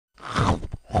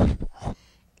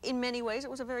in many ways,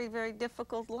 it was a very, very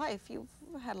difficult life. You've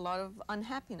had a lot of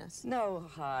unhappiness. No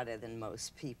harder than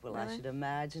most people, Really? I should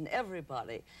imagine.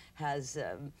 Everybody has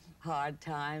hard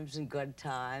times and good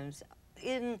times.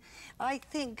 In, I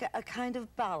think, a kind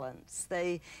of balance.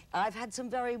 I've had some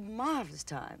very marvelous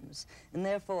times, and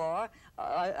therefore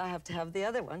I have to have the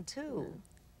other one too,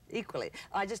 equally.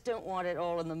 I just don't want it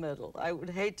all in the middle. I would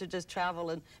hate to just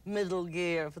travel in middle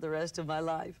gear for the rest of my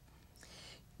life.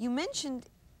 You mentioned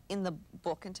in the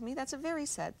book, and to me that's a very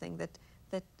sad thing, that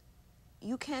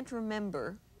you can't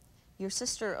remember your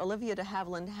sister Olivia de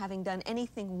Havilland having done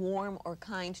anything warm or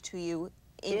kind to you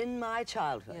in my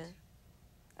childhood. Yeah.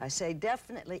 I say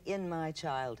definitely in my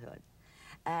childhood.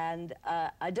 And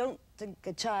I don't think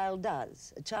a child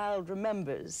does. A child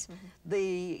remembers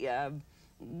the,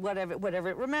 whatever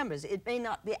it remembers. It may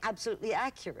not be absolutely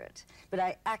accurate, but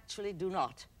I actually do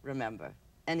not remember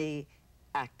any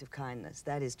act of kindness.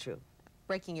 That is true.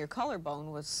 Breaking your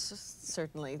collarbone was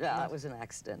certainly... Yeah, it was an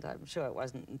accident. I'm sure it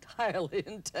wasn't entirely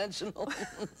intentional.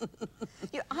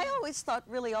 I always thought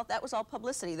really that was all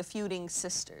publicity, the Feuding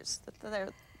sisters,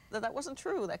 that wasn't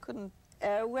true. That couldn't...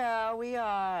 Well, we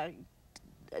are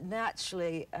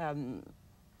naturally...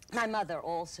 my mother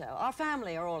also. Our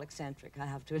family are all eccentric, I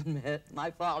have to admit.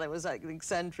 My father was like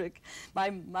eccentric. My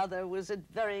mother was a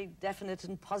very definite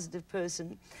and positive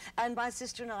person. And my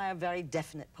sister and I are very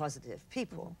definite, positive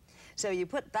people. So you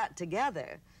put that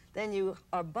together, then you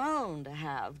are bound to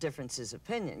have differences of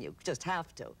opinion. You just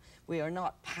have to. We are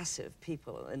not passive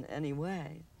people in any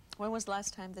way. When was the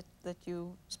last time that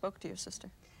you spoke to your sister?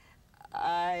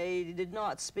 I did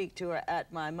not speak to her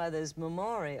at my mother's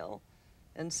memorial,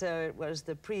 and so it was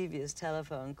the previous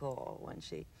telephone call when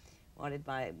she wanted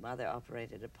my mother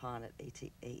operated upon at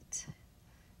 88.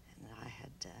 And I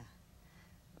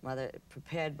had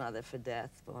prepared mother for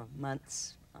death for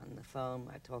months on the phone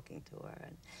by talking to her,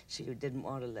 and she didn't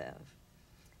want to live.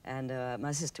 And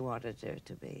my sister wanted her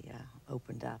to be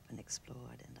opened up and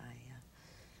explored, and I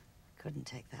couldn't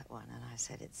take that one, and I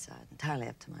said it's entirely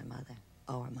up to my mother,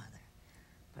 our mother.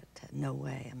 But no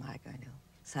way am I going to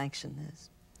sanction this.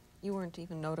 You weren't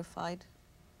even notified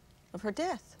of her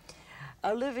death.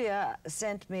 Olivia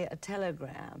sent me a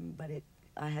telegram, but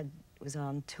I was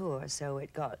on tour, so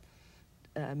it got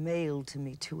mailed to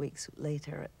me 2 weeks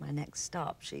later at my next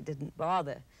stop. She didn't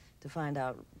bother to find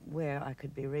out where I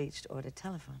could be reached or to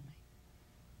telephone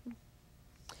me.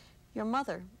 Your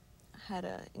mother had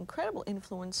an incredible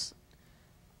influence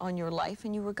on your life,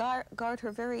 and you regard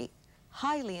her very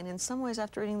highly, and in some ways,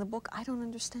 after reading the book, I don't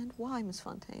understand why, Miss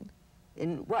Fontaine.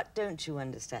 In what don't you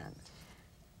understand?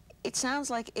 It sounds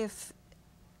like if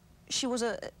she was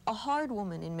a hard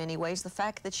woman in many ways. The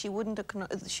fact that she wouldn't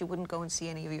go and see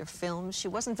any of your films. She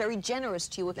wasn't very generous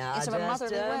to you now, in sort of a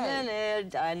motherly way. Just a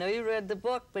minute. I know you read the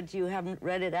book, but you haven't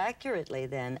read it accurately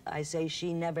then. I say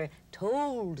she never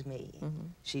told me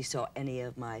she saw any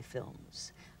of my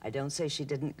films. I don't say she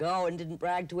didn't go and didn't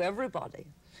brag to everybody,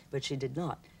 but she did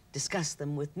not discuss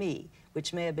them with me,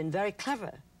 which may have been very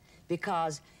clever,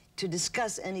 because to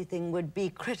discuss anything would be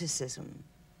criticism.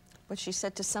 But she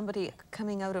said to somebody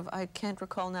coming out of, I can't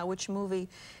recall now which movie,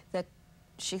 that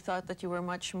she thought that you were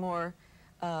much more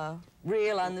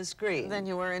real on the screen than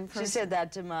you were in person. She said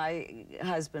that to my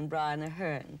husband, Brian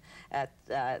Ahern, at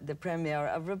the premiere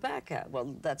of Rebecca.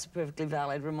 Well, that's a perfectly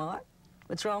valid remark.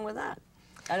 What's wrong with that?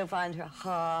 I don't find her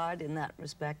hard in that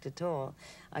respect at all.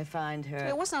 I find her...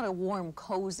 It was not a warm,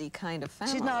 cozy kind of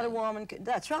family. She's not a warm and...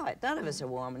 That's right. None of us are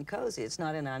warm and cozy. It's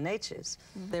not in our natures.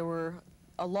 There were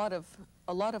a lot of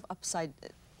ups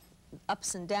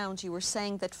and downs. You were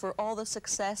saying that for all the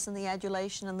success and the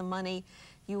adulation and the money,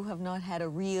 you have not had a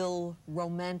real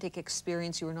romantic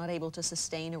experience. You were not able to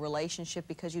sustain a relationship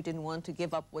because you didn't want to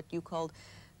give up what you called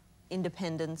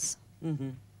independence.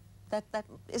 Isn't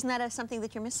that something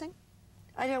that you're missing?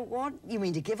 I don't want... You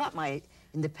mean to give up my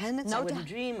independence? No, I wouldn't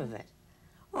dream of it.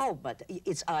 Oh, but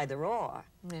it's either or.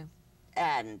 Yeah.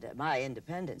 And my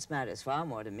independence matters far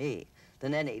more to me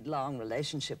than any long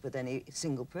relationship with any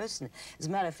single person. As a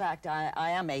matter of fact,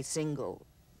 I'm a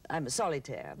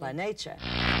solitaire by nature.